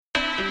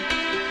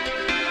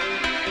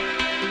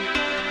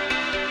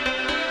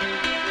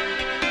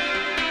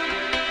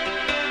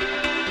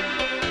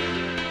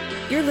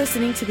You're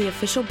listening to the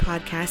official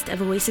podcast of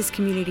Oasis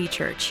Community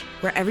Church,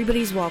 where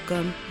everybody's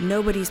welcome,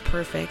 nobody's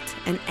perfect,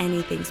 and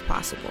anything's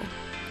possible.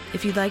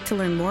 If you'd like to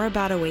learn more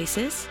about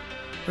Oasis,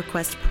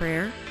 request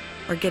prayer,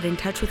 or get in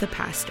touch with a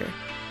pastor,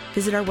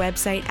 visit our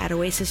website at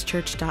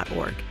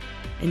oasischurch.org.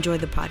 Enjoy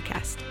the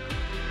podcast.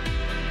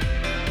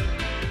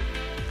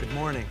 Good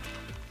morning.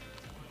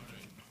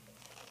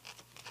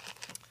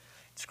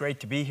 It's great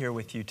to be here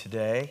with you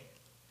today,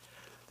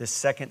 this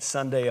second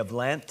Sunday of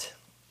Lent.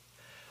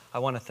 I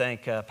want to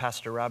thank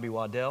Pastor Robbie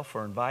Waddell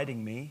for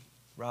inviting me.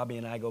 Robbie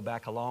and I go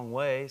back a long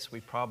ways.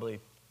 We've probably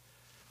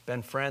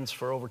been friends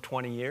for over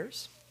 20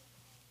 years.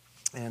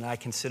 And I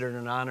consider it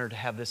an honor to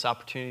have this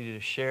opportunity to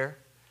share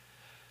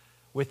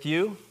with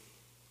you.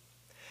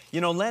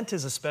 You know, Lent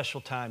is a special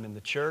time in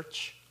the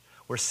church.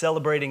 We're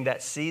celebrating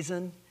that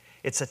season.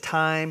 It's a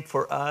time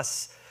for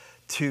us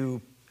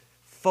to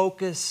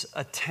focus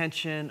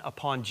attention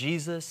upon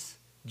Jesus,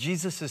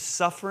 Jesus'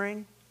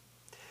 suffering,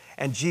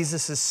 and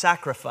Jesus'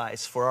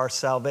 sacrifice for our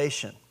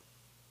salvation.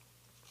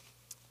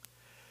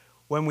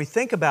 When we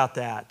think about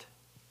that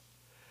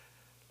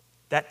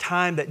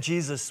time that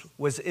Jesus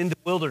was in the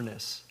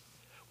wilderness,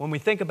 when we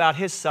think about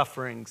His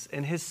sufferings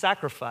and His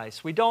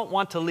sacrifice, we don't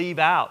want to leave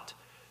out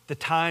the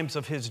times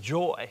of His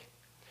joy,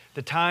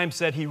 the times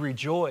that He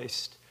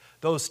rejoiced,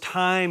 those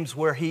times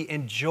where He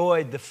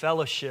enjoyed the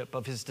fellowship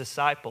of His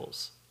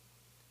disciples.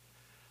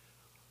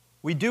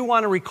 We do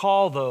want to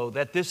recall, though,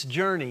 that this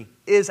journey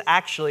is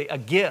actually a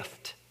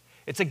gift.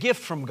 It's a gift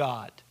from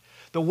God.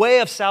 The way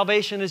of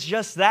salvation is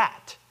just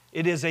that.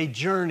 It is a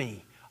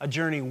journey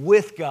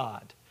with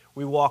God.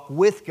 We walk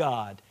with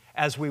God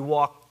as we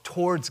walk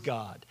towards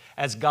God,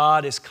 as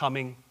God is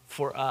coming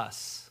for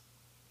us.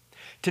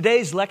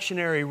 Today's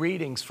lectionary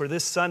readings for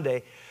this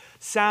Sunday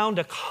sound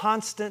a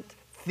constant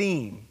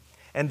theme,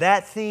 and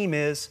that theme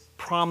is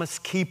promise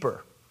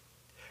keeper.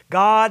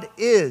 God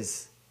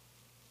is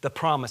the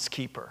promise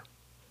keeper,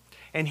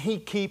 and He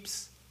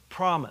keeps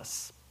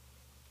promise.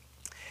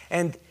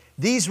 And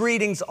these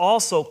readings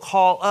also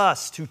call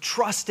us to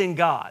trust in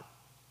God,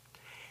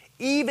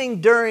 even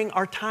during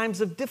our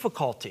times of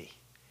difficulty,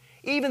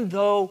 even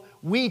though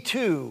we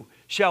too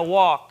shall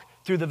walk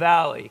through the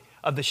valley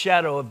of the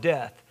shadow of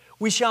death.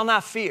 We shall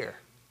not fear,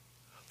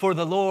 for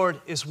the Lord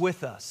is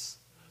with us.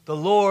 The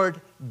Lord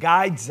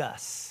guides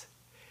us.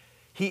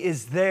 He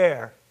is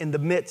there in the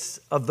midst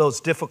of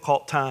those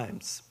difficult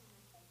times.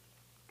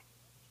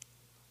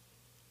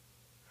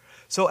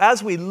 So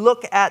as we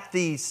look at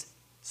these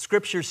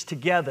scriptures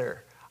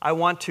together, I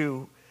want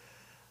to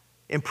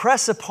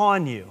impress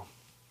upon you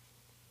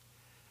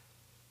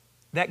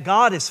that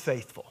God is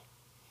faithful,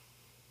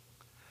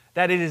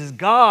 that it is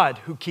God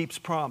who keeps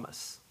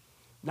promise,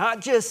 not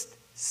just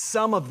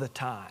some of the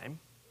time,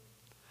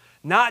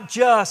 not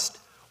just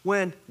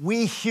when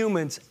we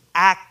humans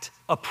act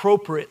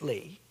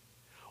appropriately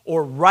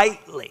or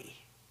rightly,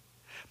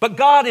 but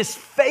God is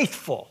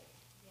faithful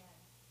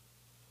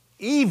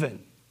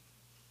even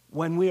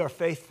when we are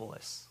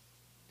faithless.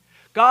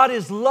 God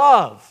is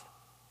love,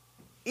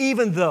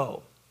 even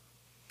though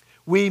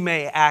we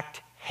may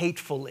act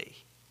hatefully.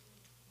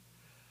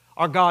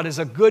 Our God is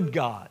a good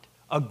God,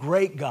 a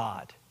great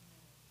God.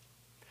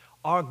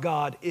 Our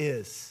God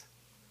is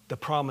the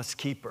promise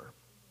keeper.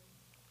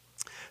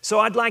 So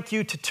I'd like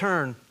you to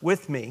turn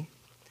with me,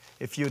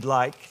 if you'd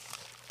like,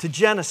 to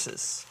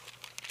Genesis.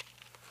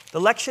 The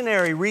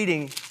lectionary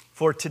reading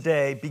for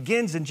today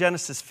begins in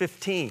Genesis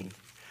 15,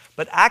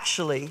 but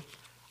actually,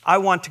 I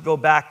want to go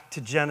back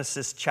to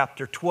Genesis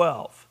chapter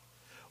 12.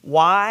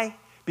 Why?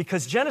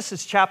 Because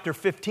Genesis chapter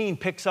 15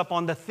 picks up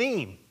on the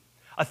theme,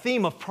 a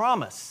theme of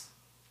promise,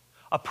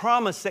 a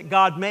promise that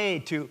God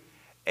made to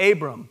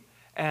Abram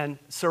and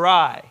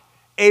Sarai,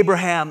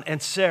 Abraham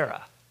and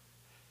Sarah.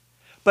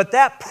 But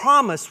that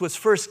promise was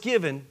first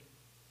given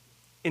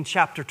in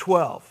chapter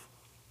 12.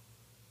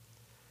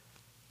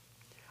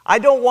 I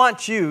don't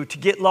want you to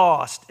get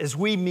lost as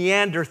we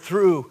meander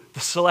through the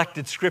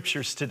selected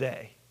scriptures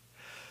today.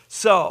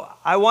 So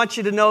I want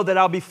you to know that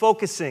I'll be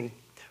focusing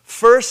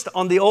first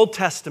on the Old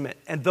Testament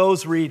and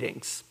those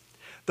readings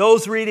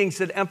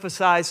that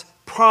emphasize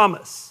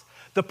promise.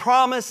 The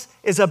promise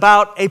is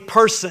about a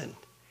person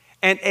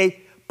and a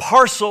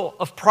parcel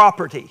of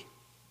property,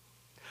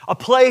 a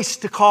place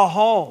to call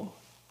home,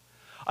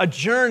 a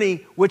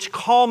journey which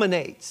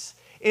culminates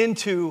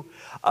into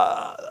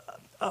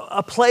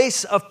a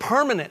place of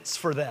permanence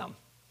for them.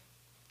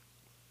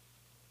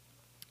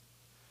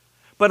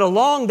 But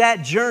along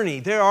that journey,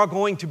 there are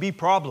going to be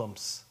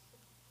problems.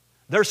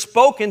 They're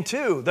spoken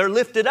to, they're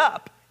lifted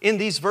up in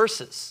these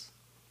verses.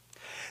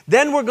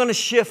 Then we're going to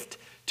shift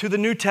to the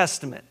New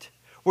Testament.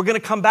 We're going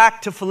to come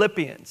back to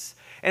Philippians.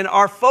 And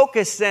our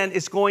focus then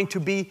is going to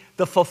be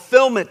the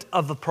fulfillment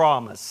of the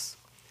promise.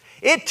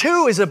 It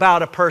too is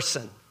about a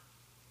person.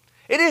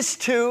 It is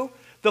too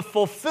the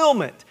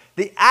fulfillment,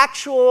 the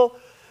actual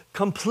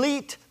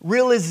complete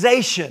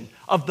realization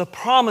of the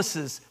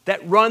promises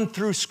that run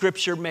through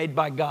Scripture made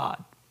by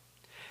God.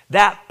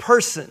 That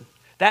person,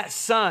 that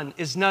Son,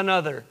 is none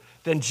other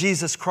than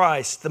Jesus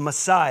Christ, the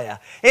Messiah.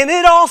 And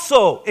it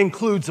also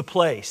includes a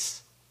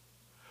place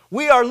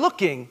We are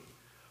looking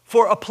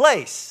for a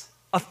place,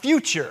 a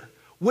future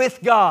with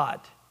God,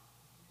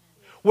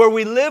 where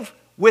we live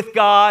with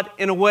God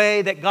in a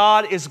way that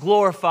God is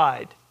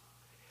glorified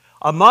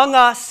among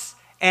us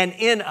and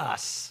in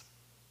us.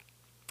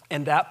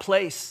 And that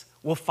place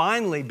will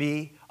finally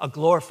be a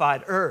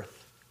glorified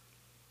earth.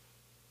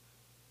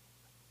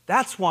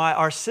 That's why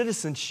our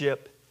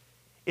citizenship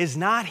is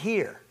not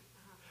here,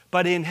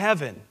 but in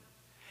heaven.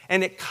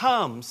 And it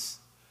comes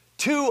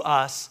to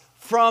us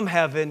from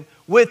heaven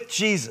with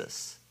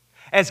Jesus,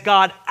 as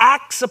God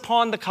acts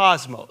upon the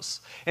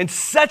cosmos in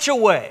such a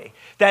way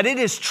that it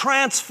is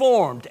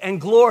transformed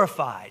and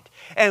glorified.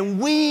 And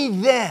we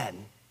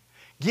then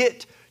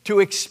get to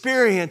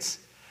experience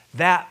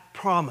that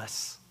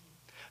promise,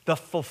 the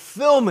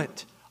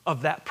fulfillment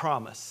of that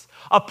promise.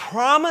 A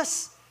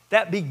promise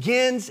that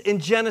begins in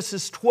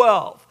Genesis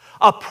 12,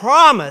 a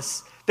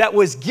promise that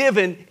was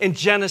given in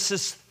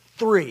Genesis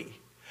 3.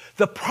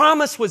 The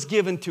promise was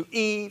given to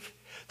Eve.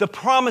 The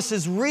promise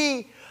is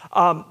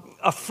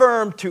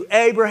affirmed to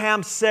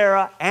Abraham,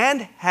 Sarah,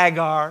 and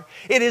Hagar.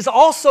 It is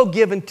also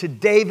given to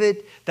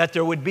David that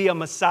there would be a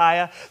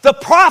Messiah. The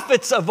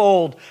prophets of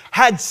old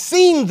had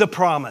seen the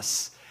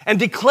promise and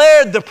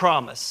declared the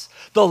promise.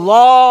 The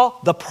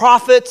law, the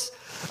prophets,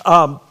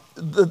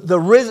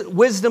 the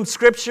wisdom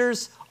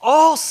scriptures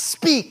all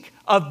speak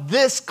of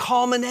this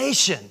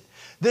culmination,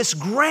 this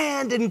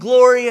grand and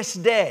glorious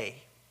day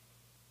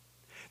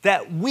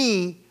that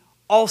we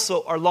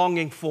also are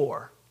longing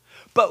for.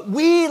 But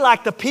we,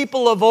 like the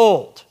people of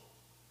old,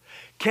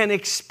 can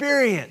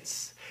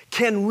experience,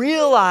 can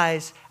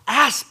realize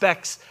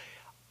aspects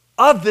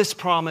of this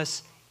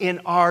promise in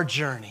our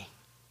journey.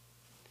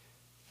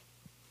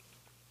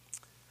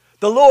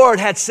 The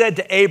Lord had said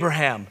to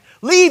Abraham,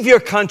 "Leave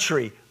your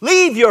country,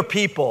 leave your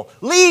people,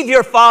 leave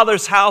your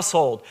father's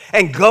household,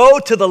 and go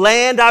to the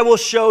land I will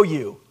show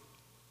you.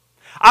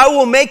 I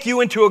will make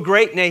you into a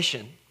great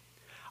nation.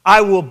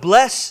 I will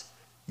bless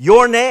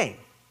your name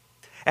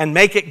and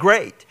make it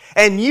great.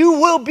 And you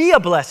will be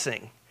a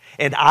blessing.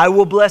 And I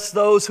will bless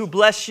those who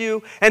bless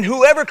you. And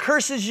whoever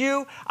curses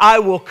you, I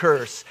will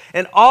curse.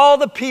 And all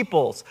the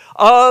peoples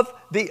of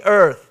the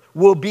earth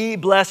will be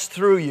blessed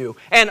through you."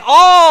 And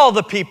all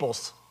the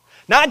peoples,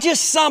 not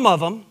just some of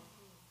them,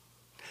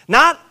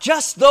 not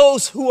just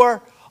those who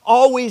are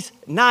always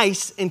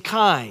nice and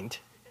kind.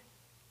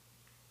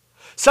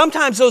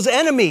 Sometimes those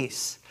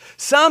enemies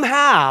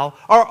somehow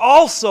are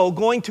also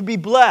going to be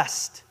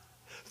blessed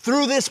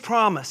through this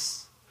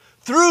promise,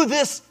 through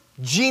this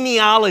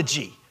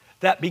genealogy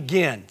that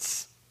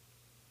begins.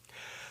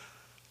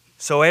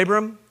 So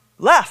Abram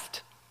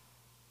left.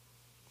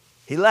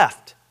 He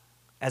left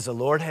as the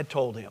Lord had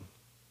told him.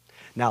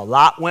 Now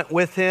Lot went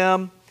with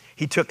him.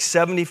 He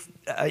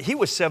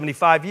was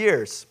 75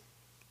 years.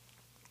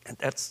 And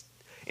that's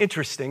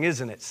interesting,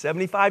 isn't it?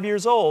 75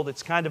 years old.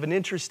 It's kind of an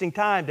interesting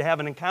time to have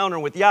an encounter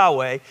with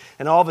Yahweh.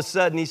 And all of a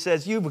sudden he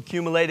says, "You've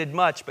accumulated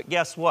much, but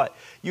guess what?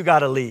 You got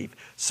to leave."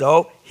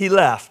 So he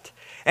left.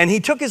 And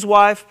he took his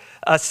wife,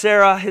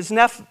 Sarah, his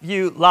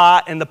nephew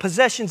Lot, and the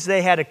possessions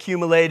they had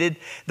accumulated,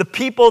 the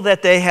people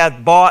that they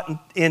had bought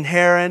in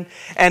Haran,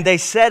 and they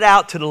set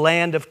out to the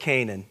land of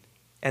Canaan.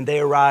 And they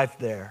arrived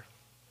there.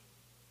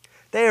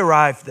 They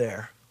arrived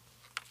there.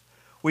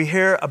 We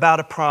hear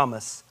about a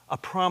promise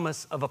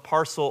of a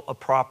parcel of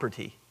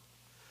property,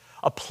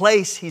 a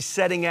place he's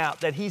setting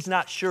out that he's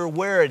not sure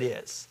where it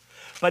is,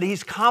 but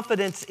he's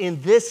confident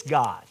in this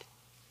God.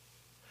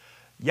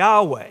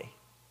 Yahweh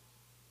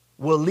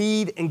will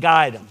lead and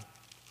guide him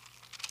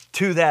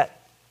to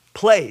that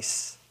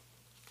place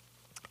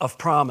of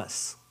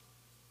promise.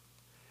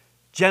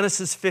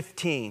 Genesis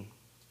 15.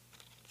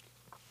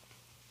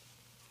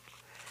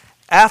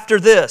 After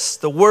this,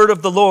 the word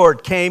of the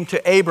Lord came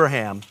to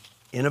Abraham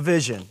in a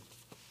vision.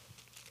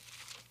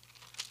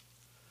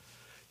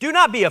 "Do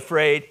not be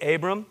afraid,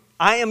 Abram.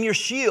 I am your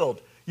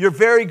shield, your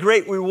very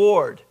great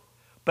reward."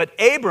 But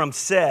Abram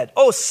said,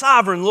 "O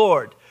sovereign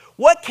Lord,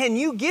 what can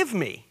you give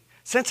me,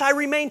 since I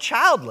remain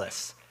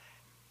childless?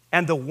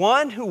 And the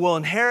one who will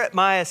inherit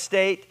my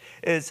estate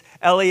is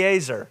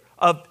Eliezer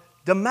of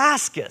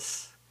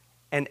Damascus."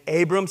 And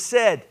Abram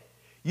said,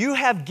 "You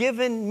have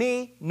given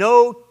me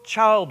no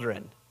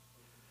children,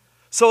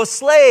 so a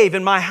slave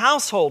in my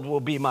household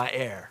will be my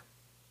heir."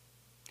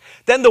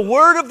 Then the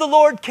word of the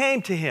Lord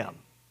came to him.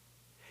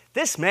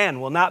 "This man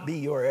will not be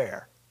your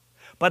heir,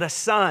 but a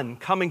son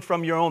coming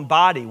from your own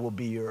body will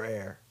be your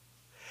heir."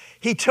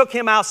 He took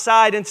him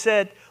outside and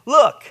said,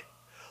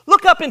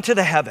 Look up into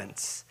the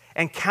heavens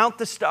and count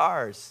the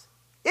stars,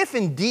 if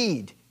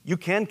indeed you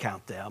can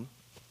count them."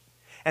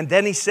 And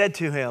then he said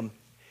to him,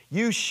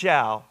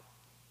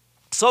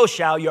 so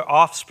shall your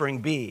offspring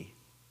be."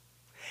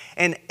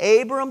 And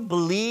Abram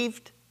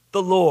believed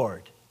the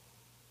Lord,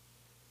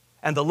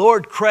 and the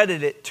Lord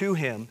credited it to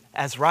him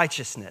as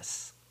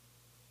righteousness.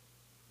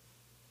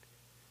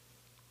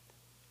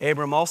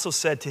 Abram also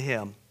said to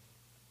him,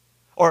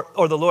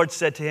 or the Lord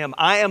said to him,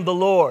 "I am the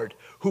Lord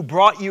who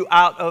brought you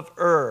out of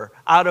Ur,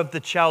 out of the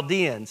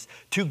Chaldeans,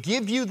 to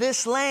give you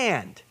this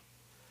land,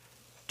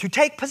 to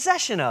take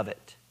possession of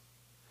it."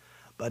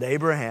 But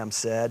Abraham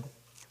said,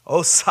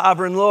 O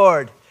sovereign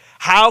Lord,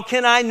 how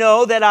can I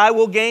know that I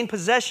will gain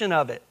possession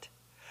of it?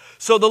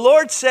 So the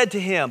Lord said to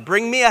him,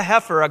 Bring me a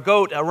heifer, a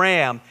goat, a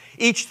ram,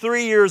 each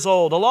 3 years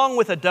old, along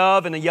with a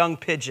dove and a young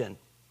pigeon.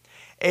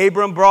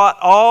 Abram brought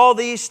all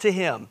these to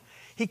him.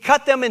 He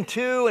cut them in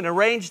two and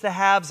arranged the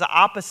halves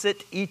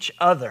opposite each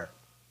other.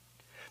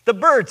 The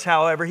birds,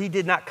 however, he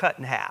did not cut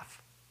in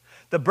half.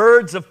 The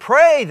birds of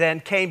prey then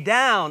came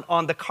down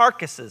on the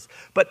carcasses,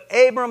 but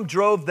Abram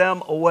drove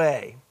them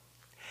away.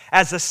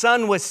 As the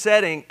sun was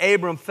setting,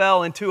 Abram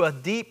fell into a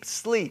deep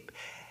sleep,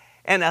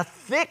 and a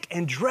thick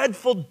and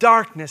dreadful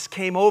darkness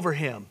came over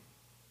him.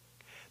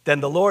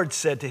 Then the Lord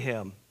said to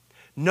him,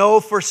 Know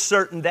for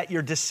certain that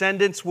your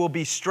descendants will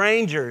be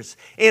strangers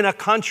in a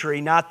country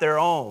not their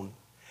own,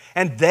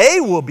 and they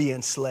will be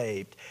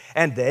enslaved,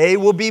 and they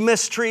will be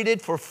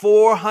mistreated for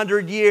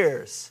 400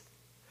 years.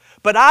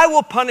 But I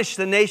will punish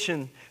the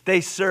nation they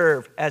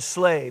serve as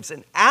slaves,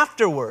 and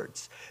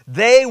afterwards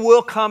they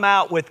will come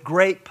out with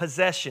great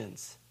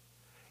possessions.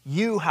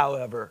 You,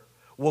 however,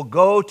 will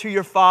go to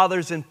your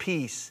fathers in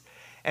peace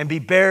and be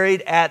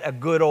buried at a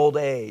good old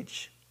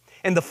age.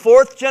 In the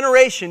 4th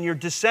generation, your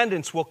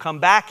descendants will come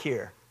back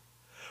here,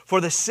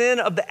 for the sin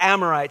of the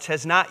Amorites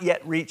has not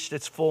yet reached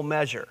its full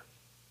measure.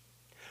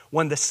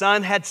 When the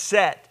sun had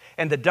set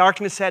and the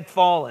darkness had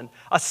fallen,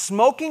 a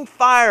smoking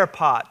fire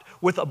pot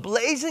with a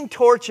blazing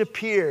torch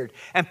appeared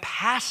and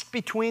passed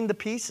between the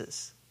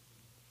pieces.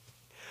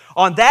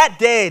 On that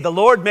day, the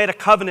Lord made a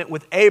covenant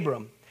with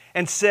Abram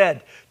and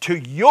said, To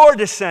your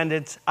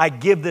descendants I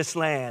give this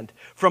land,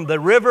 from the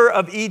river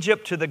of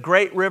Egypt to the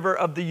great river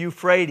of the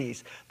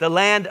Euphrates, the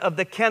land of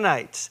the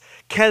Kenites,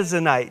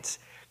 Kezanites,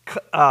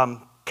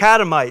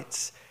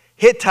 Kadamites,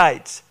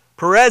 Hittites,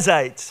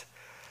 Perizzites,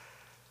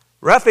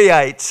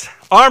 Rephaites,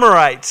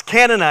 Amorites,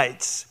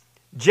 Canaanites,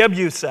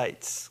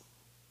 Jebusites.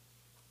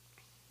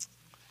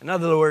 In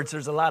other words,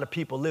 there's a lot of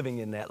people living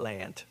in that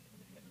land.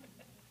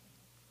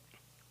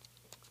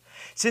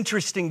 It's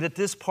interesting that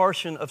this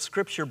portion of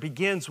Scripture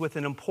begins with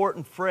an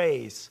important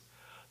phrase.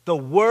 The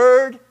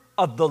word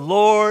of the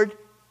Lord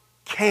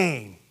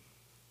came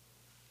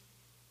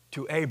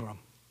to Abram.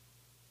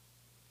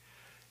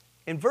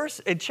 In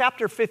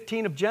chapter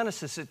 15 of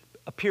Genesis, it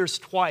appears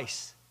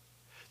twice.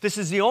 This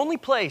is the only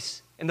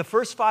place in the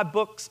first 5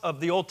 books of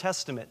the Old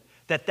Testament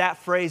that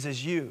phrase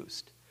is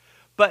used.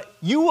 But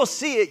you will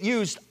see it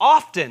used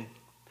often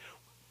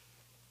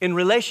in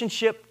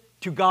relationship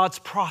to God's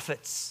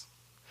prophets.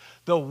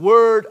 The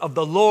word of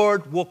the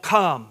Lord will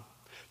come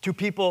to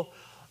people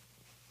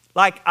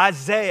like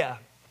Isaiah,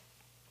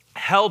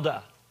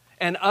 Huldah,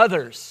 and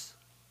others.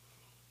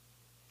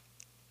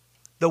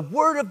 The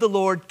word of the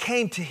Lord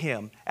came to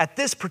him at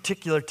this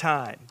particular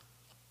time.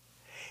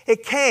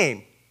 It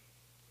came.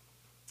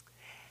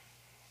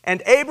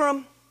 And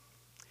Abram,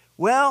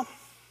 well,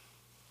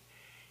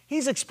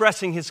 he's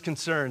expressing his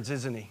concerns,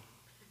 isn't he?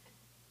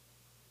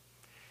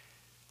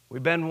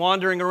 We've been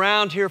wandering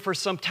around here for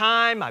some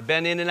time. I've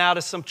been in and out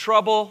of some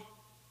trouble.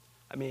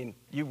 I mean,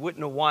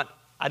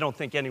 I don't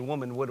think any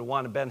woman would have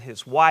wanted to been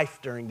his wife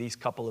during these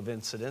couple of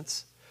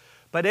incidents.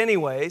 But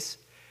anyways,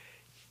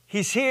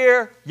 he's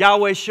here,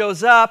 Yahweh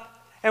shows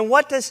up, and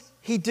what does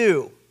he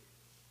do?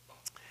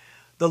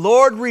 The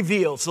Lord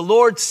reveals, the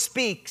Lord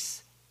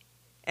speaks,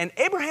 and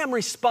Abraham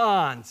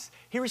responds.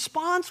 He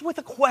responds with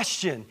a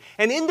question,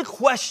 and in the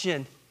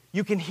question,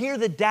 you can hear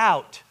the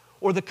doubt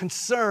or the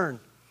concern.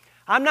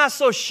 I'm not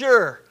so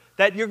sure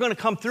that you're going to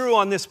come through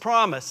on this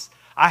promise.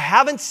 I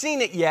haven't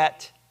seen it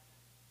yet.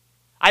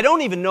 I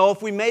don't even know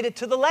if we made it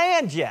to the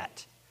land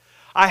yet.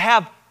 I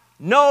have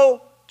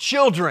no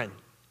children.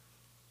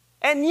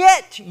 And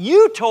yet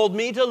you told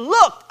me to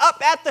look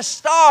up at the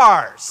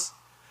stars.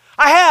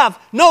 I have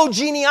no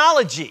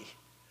genealogy.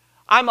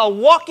 I'm a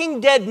walking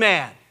dead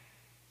man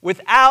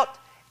without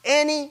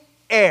any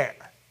heir.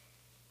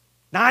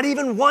 Not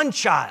even one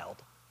child.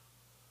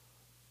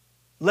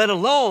 Let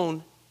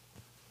alone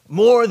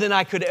more than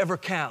I could ever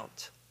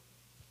count.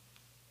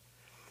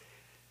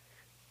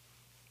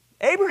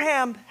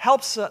 Abraham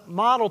helps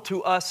model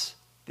to us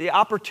the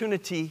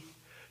opportunity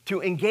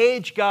to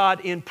engage God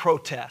in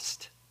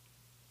protest.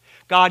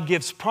 God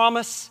gives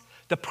promise.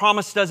 The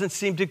promise doesn't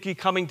seem to be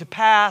coming to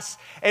pass.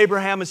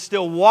 Abraham is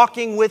still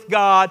walking with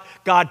God.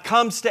 God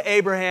comes to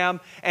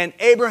Abraham, and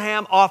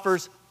Abraham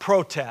offers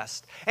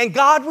protest. And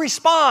God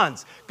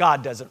responds.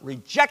 God doesn't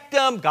reject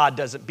him. God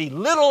doesn't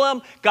belittle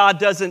him. God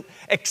doesn't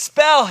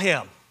expel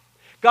him.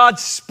 God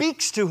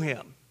speaks to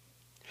him,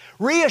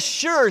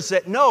 reassures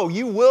that, no,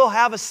 you will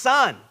have a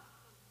son.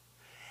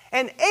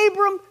 And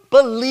Abram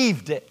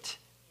believed it.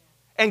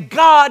 And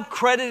God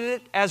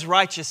credited it as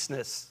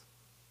righteousness.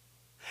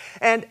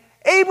 And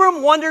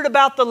Abram wondered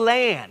about the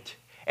land.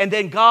 And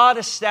then God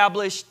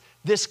established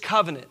this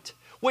covenant,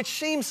 which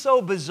seems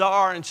so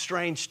bizarre and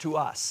strange to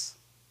us,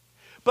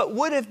 but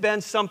would have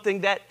been something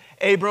that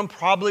Abram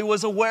probably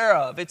was aware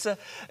of. It's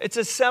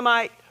a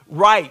Semite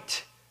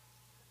rite.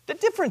 The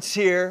difference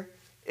here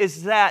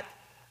is that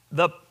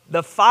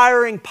the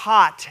firing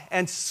pot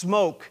and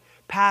smoke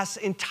pass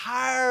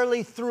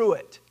entirely through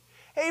it.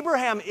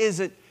 Abraham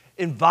isn't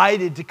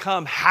invited to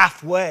come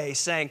halfway,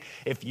 saying,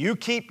 if you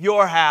keep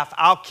your half,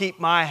 I'll keep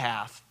my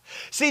half.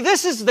 See,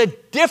 this is the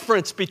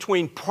difference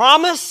between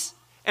promise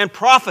and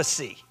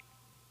prophecy.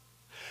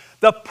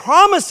 The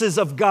promises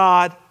of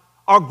God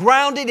are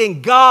grounded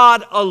in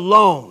God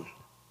alone.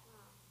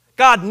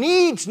 God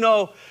needs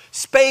no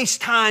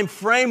space-time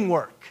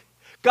framework.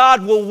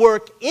 God will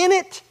work in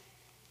it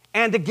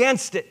and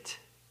against it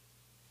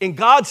in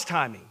God's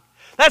timing.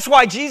 That's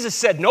why Jesus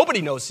said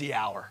nobody knows the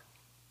hour.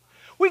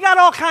 We got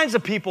all kinds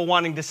of people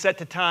wanting to set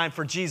the time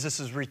for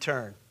Jesus'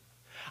 return.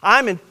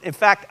 In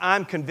fact,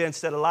 I'm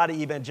convinced that a lot of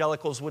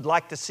evangelicals would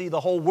like to see the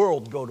whole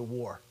world go to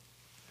war.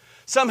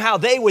 Somehow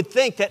they would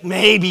think that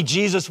maybe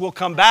Jesus will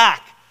come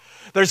back.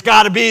 There's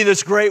got to be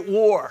this great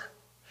war.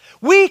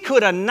 We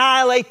could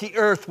annihilate the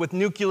earth with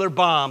nuclear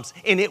bombs,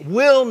 and it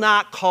will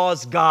not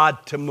cause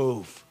God to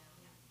move.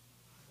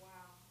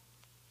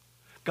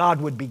 God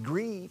would be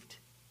grieved,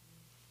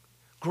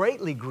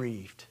 greatly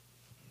grieved,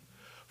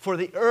 for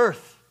the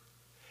earth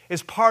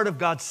is part of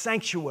God's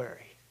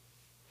sanctuary.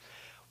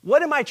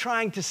 What am I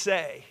trying to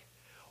say?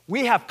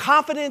 We have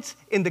confidence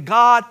in the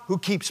God who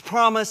keeps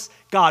promise.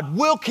 God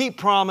will keep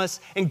promise,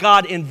 and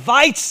God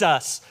invites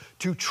us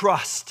to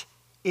trust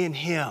in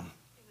Him.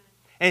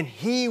 And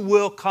He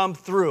will come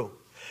through,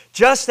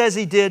 just as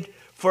He did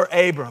for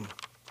Abram.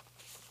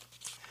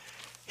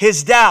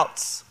 His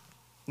doubts,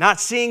 not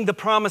seeing the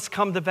promise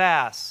come to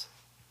pass.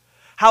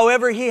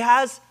 However, he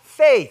has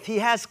faith. He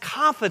has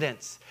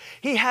confidence.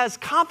 He has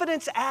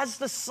confidence as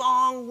the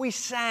song we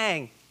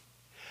sang.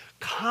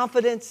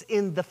 Confidence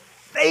in the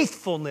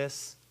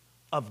faithfulness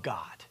of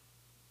God.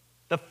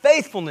 The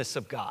faithfulness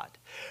of God.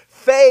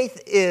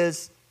 Faith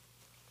is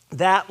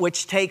that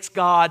which takes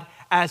God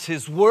as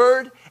His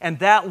word, and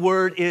that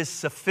word is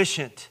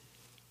sufficient.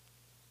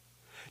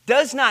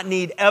 Does not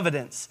need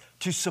evidence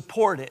to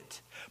support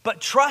it,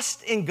 but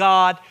trust in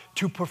God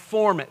to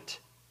perform it.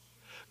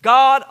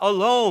 God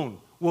alone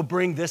will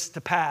bring this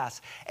to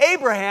pass.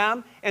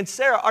 Abraham and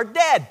Sarah are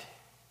dead,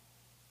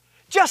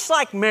 just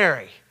like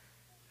Mary.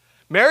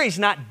 Mary's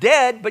not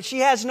dead, but she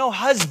has no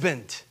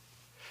husband.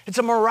 It's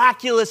a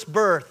miraculous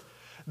birth.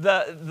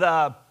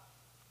 The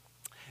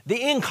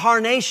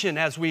incarnation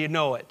as we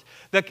know it.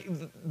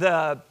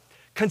 The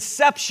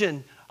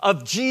conception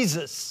of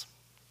Jesus.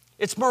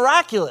 It's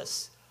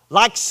miraculous,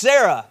 like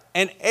Sarah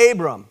and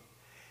Abram,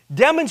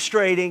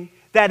 demonstrating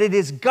that it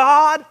is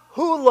God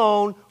who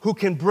alone who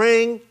can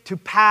bring to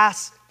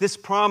pass this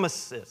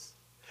promises.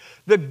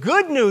 The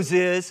good news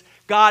is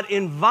God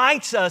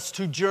invites us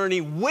to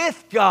journey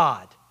with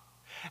God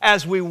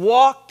as we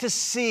walk to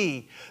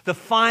see the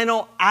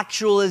final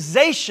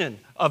actualization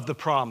of the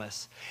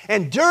promise.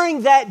 And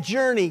during that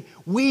journey,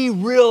 we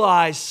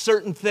realize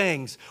certain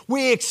things.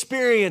 We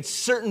experience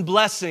certain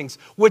blessings,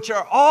 which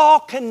are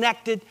all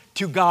connected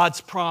to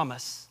God's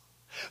promise.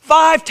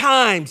 5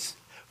 times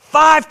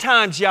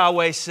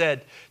Yahweh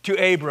said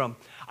to Abram,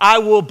 I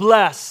will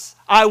bless,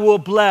 I will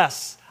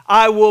bless,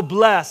 I will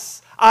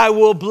bless, I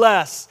will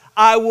bless,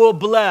 I will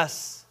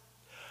bless.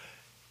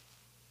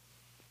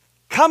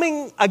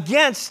 Coming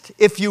against,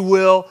 if you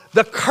will,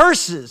 the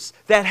curses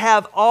that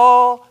have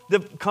all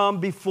come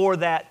before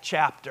that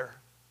chapter,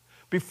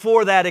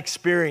 before that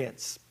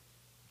experience.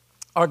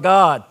 Our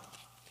God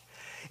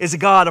is a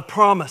God of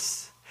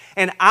promise.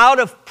 And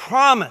out of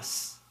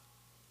promise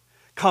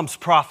comes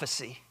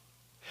prophecy.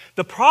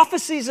 The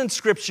prophecies in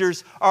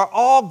Scriptures are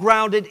all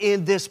grounded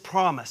in this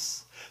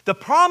promise. The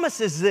promise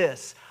is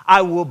this: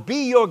 I will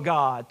be your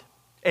God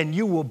and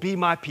you will be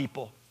my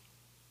people.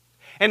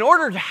 In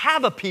order to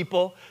have a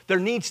people, there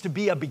needs to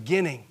be a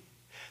beginning.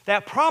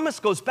 That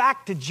promise goes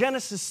back to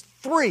Genesis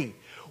 3,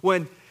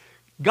 when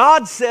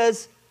God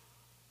says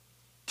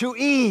to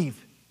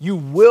Eve, you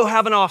will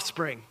have an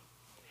offspring,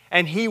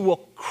 and he will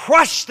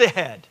crush the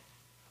head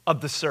of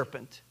the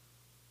serpent.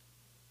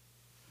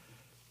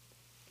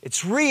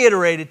 It's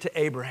reiterated to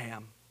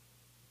Abraham.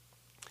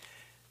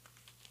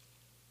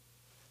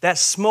 That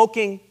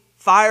smoking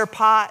fire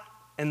pot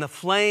and the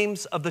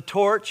flames of the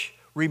torch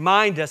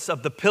remind us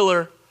of the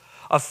pillar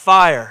of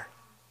fire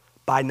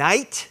by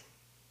night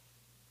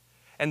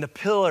and the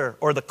pillar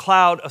or the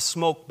cloud of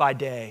smoke by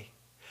day.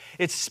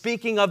 It's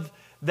speaking of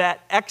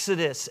that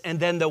exodus and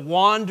then the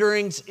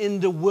wanderings in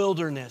the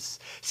wilderness.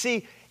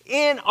 See,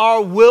 in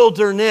our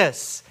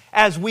wilderness,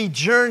 as we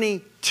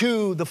journey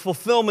to the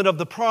fulfillment of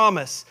the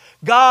promise,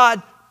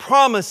 God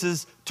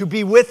promises to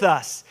be with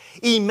us.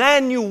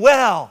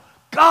 Emmanuel,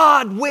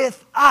 God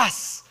with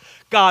us.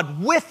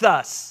 God with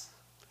us,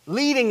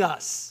 leading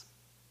us.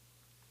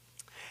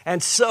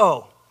 And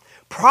so,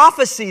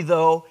 prophecy,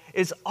 though,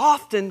 is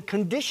often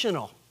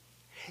conditional.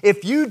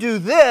 If you do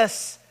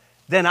this,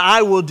 then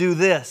I will do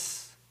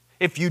this.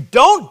 If you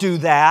don't do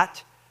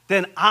that,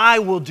 then I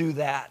will do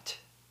that.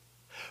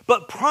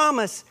 But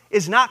promise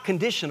is not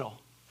conditional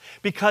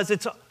because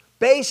it's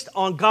based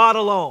on God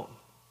alone.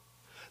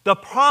 The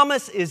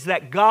promise is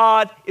that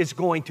God is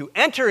going to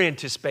enter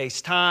into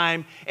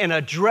space-time and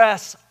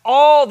address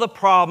all the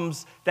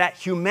problems that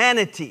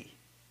humanity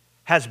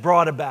has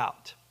brought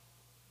about.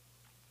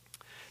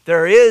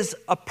 There is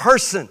a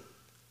person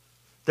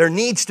There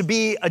needs to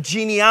be a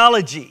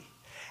genealogy.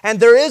 And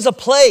there is a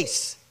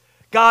place.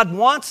 God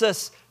wants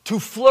us to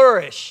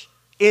flourish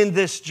in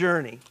this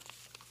journey.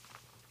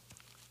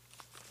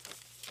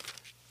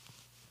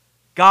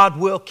 God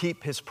will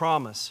keep His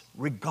promise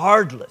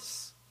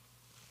regardless.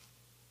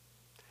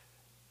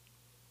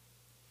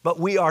 But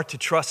we are to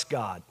trust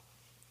God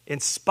in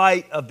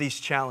spite of these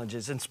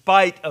challenges, in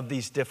spite of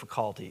these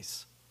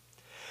difficulties.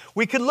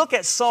 We could look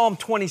at Psalm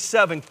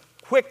 27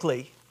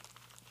 quickly.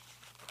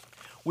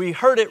 We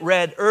heard it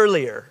read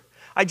earlier.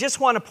 I just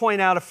want to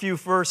point out a few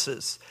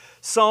verses.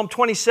 Psalm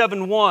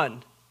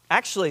 27:1.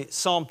 Actually,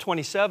 Psalm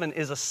 27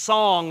 is a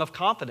song of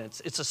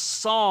confidence. It's a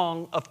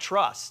song of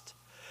trust.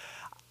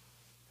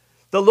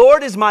 The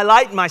Lord is my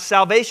light and my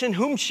salvation.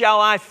 Whom shall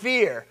I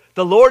fear?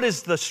 The Lord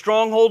is the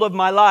stronghold of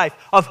my life.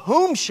 Of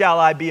whom shall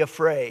I be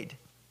afraid?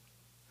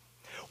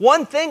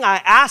 One thing I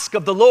ask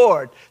of the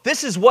Lord,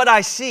 this is what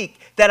I seek,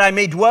 that I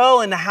may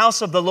dwell in the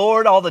house of the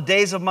Lord all the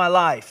days of my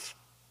life.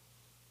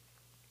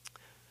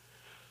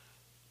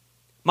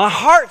 My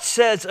heart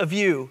says of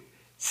you,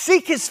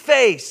 seek His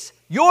face.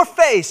 Your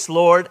face,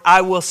 Lord,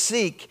 I will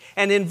seek.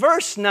 And in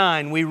verse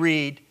 9 we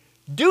read,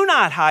 do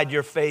not hide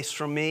your face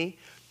from me.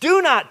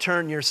 Do not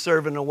turn your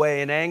servant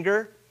away in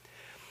anger.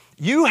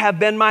 You have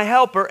been my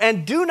helper,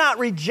 and do not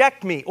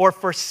reject me or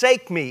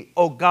forsake me,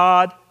 O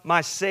God,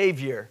 my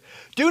Savior.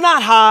 Do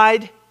not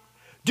hide,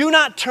 do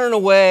not turn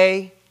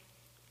away,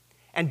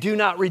 and do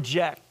not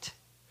reject.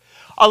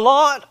 A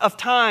lot of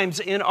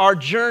times in our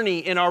journey,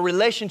 in our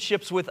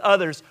relationships with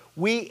others,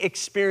 we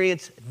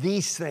experience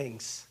these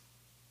things.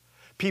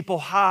 People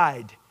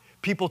hide,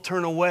 people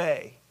turn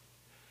away,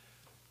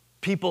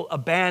 people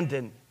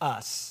abandon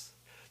us.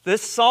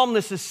 This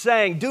psalmist is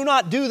saying, do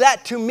not do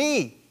that to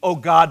me, O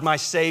God, my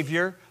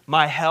Savior,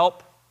 my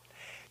help.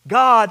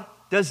 God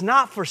does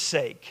not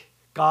forsake.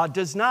 God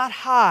does not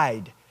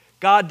hide.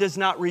 God does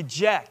not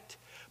reject.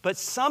 But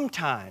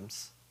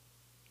sometimes,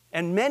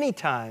 and many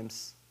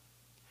times,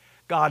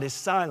 God is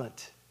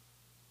silent.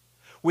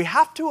 We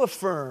have to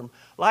affirm,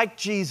 like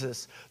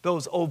Jesus,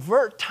 those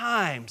overt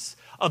times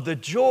of the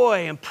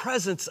joy and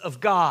presence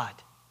of God,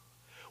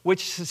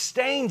 which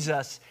sustains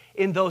us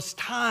in those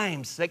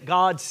times that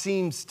God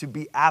seems to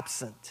be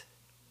absent.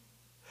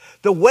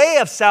 The way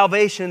of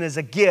salvation is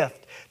a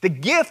gift. The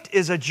gift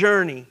is a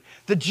journey.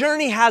 The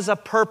journey has a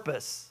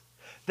purpose.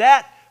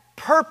 That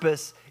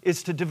purpose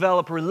is to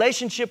develop a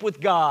relationship with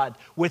God,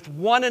 with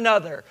one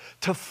another,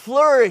 to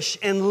flourish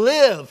and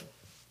live,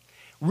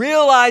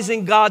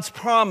 realizing God's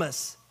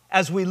promise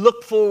as we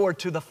look forward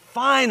to the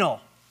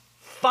final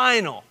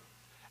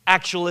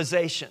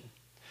actualization.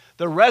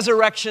 The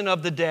resurrection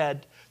of the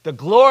dead, the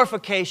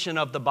glorification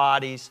of the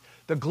bodies,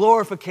 the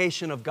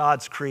glorification of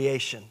God's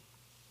creation.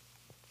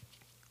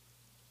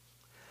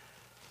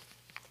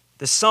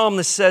 The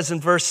psalmist says in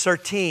verse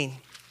 13,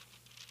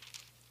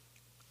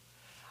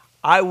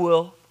 I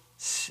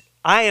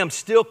am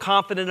still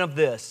confident of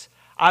this.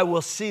 I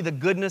will see the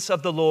goodness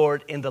of the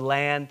Lord in the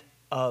land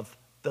of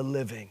the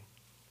living.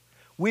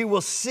 We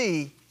will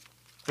see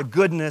the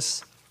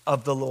goodness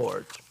of the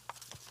Lord.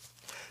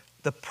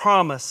 The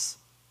promise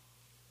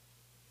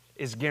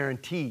is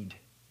guaranteed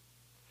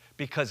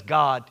because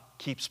God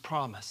keeps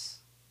promise.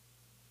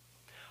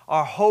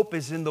 Our hope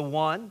is in the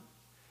one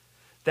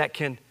that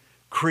can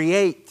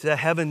create the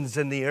heavens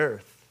and the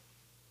earth,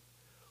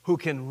 who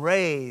can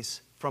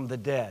raise from the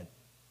dead.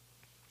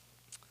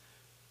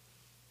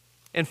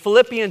 In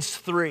Philippians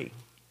 3,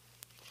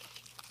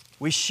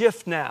 we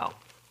shift now.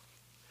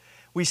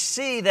 We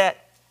see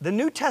that the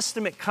New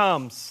Testament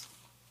comes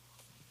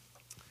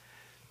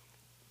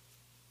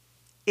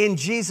in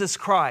Jesus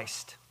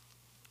Christ.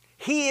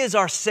 He is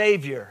our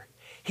Savior.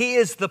 He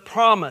is the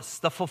promise,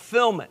 the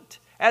fulfillment,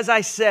 as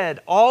I said,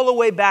 all the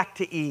way back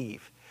to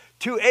Eve,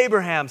 to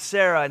Abraham,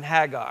 Sarah, and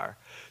Hagar,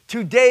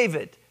 to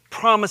David,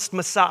 promised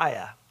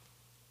Messiah.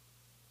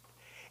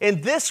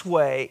 In this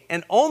way,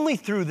 and only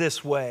through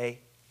this way,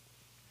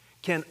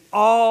 can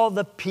all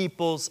the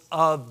peoples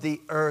of the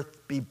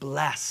earth be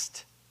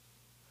blessed.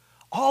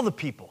 All the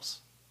peoples.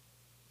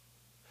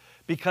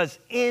 Because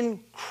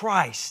in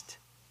Christ,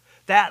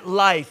 that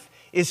life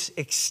is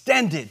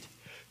extended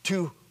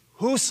to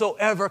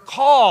whosoever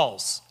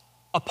calls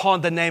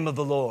upon the name of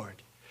the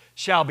Lord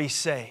shall be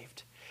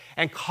saved.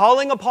 And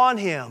calling upon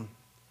Him,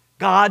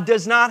 God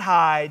does not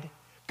hide,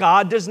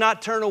 God does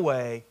not turn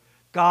away,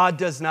 God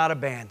does not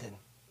abandon.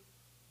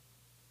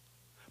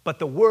 But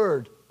the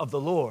word of the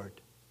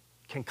Lord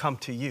can come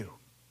to you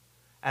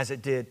as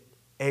it did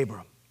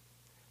Abram.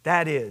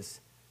 That is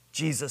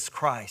Jesus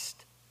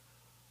Christ,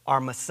 our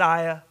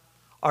Messiah,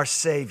 our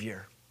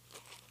Savior.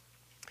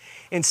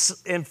 In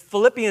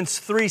Philippians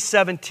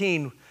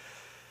 3:17,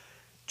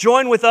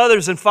 join with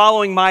others in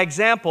following my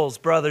examples,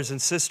 brothers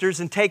and sisters,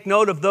 and take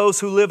note of those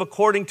who live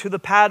according to the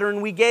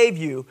pattern we gave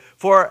you.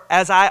 For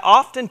as I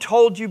often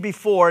told you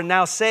before, and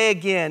now say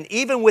again,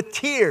 even with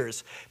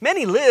tears,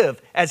 many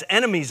live as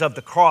enemies of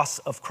the cross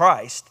of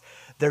Christ.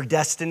 Their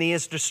destiny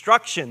is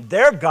destruction.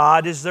 Their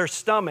God is their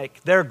stomach.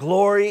 Their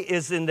glory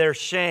is in their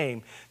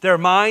shame. Their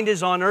mind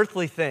is on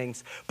earthly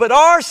things. But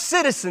our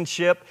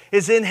citizenship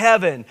is in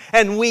heaven,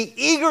 and we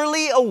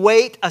eagerly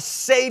await a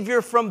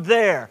Savior from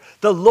there,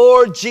 the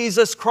Lord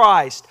Jesus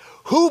Christ,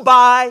 who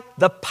by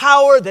the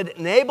power that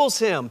enables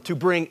Him to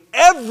bring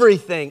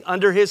everything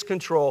under His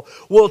control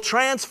will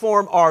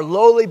transform our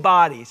lowly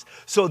bodies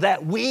so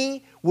that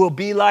we will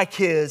be like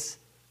His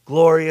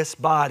glorious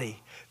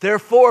body.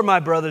 Therefore,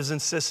 my brothers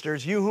and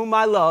sisters, you whom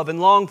I love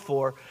and long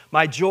for,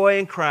 my joy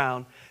and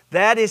crown,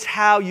 that is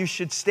how you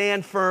should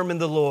stand firm in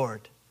the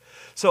Lord.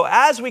 So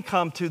as we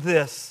come to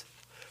this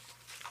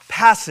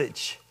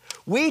passage,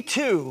 we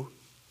too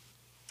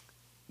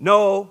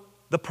know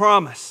the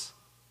promise.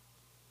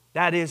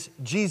 That is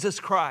Jesus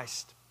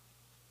Christ,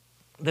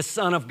 the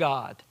Son of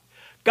God.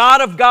 God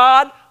of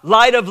God,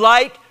 light of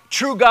light,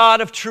 true God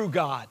of true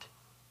God.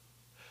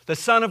 The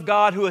Son of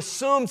God who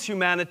assumes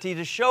humanity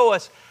to show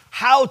us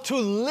how to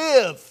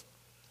live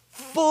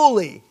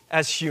fully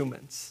as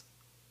humans.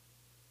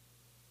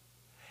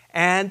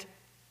 And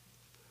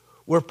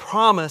we're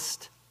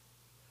promised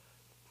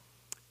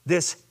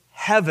this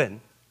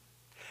heaven,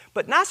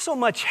 but not so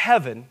much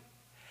heaven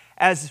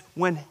as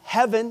when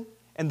heaven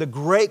and the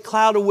great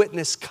cloud of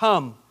witness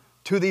come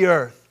to the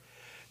earth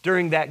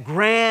during that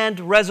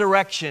grand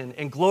resurrection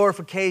and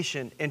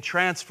glorification and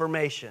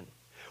transformation,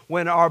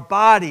 when our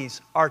bodies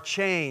are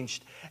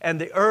changed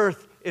and the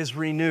earth is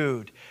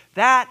renewed.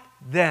 That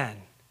then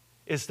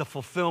is the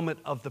fulfillment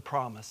of the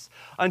promise.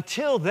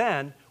 Until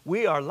then,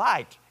 we are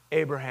like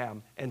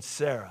Abraham and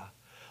Sarah,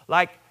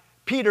 like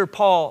Peter,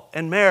 Paul,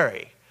 and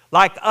Mary,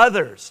 like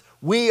others.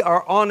 We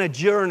are on a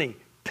journey,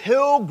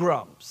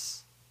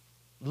 pilgrims,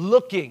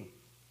 looking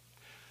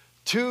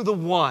to the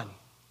one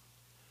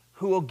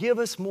who will give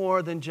us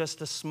more than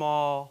just a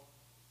small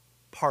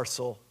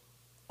parcel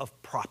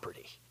of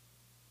property.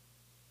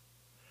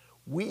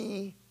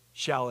 We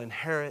shall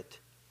inherit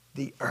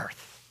the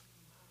earth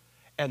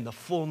and the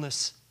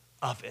fullness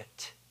of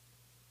it.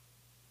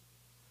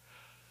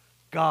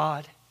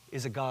 God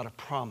is a God of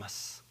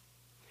promise.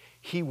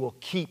 He will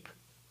keep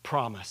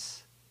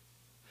promise.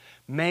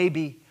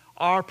 Maybe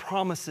our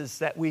promises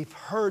that we've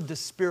heard the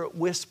Spirit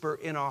whisper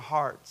in our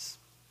hearts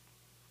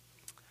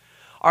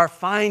are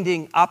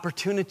finding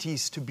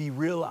opportunities to be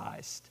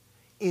realized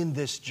in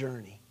this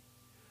journey.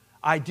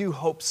 I do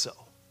hope so.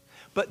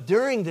 But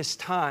during this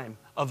time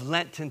of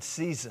Lenten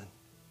season,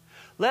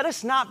 let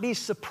us not be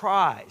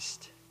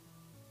surprised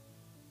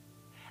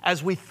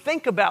as we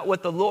think about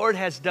what the Lord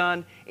has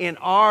done in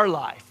our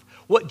life,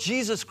 what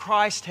Jesus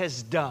Christ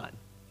has done,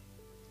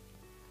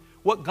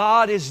 what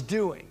God is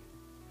doing.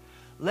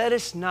 Let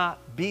us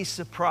not be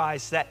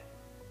surprised that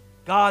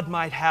God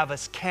might have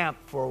us camp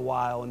for a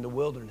while in the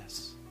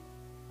wilderness,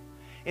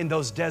 in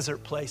those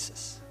desert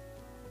places,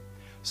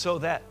 so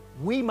that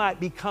we might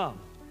become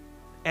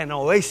an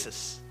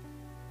oasis,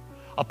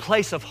 a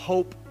place of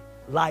hope,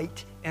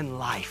 light, and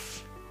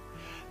life,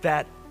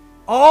 that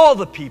all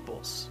the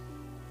peoples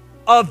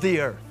of the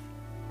earth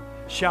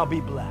shall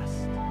be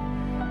blessed.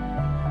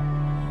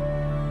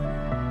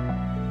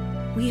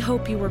 We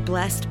hope you were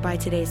blessed by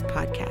today's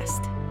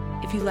podcast.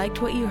 If you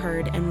liked what you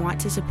heard and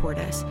want to support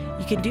us,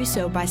 you can do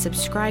so by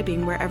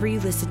subscribing wherever you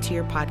listen to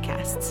your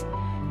podcasts.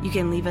 You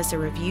can leave us a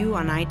review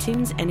on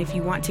iTunes, and if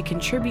you want to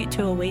contribute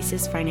to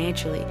Oasis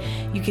financially,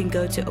 you can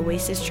go to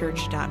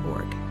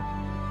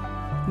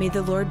oasischurch.org. May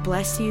the Lord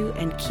bless you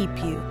and keep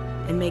you,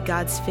 and may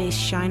God's face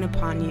shine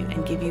upon you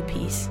and give you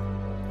peace.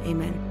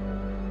 Amen.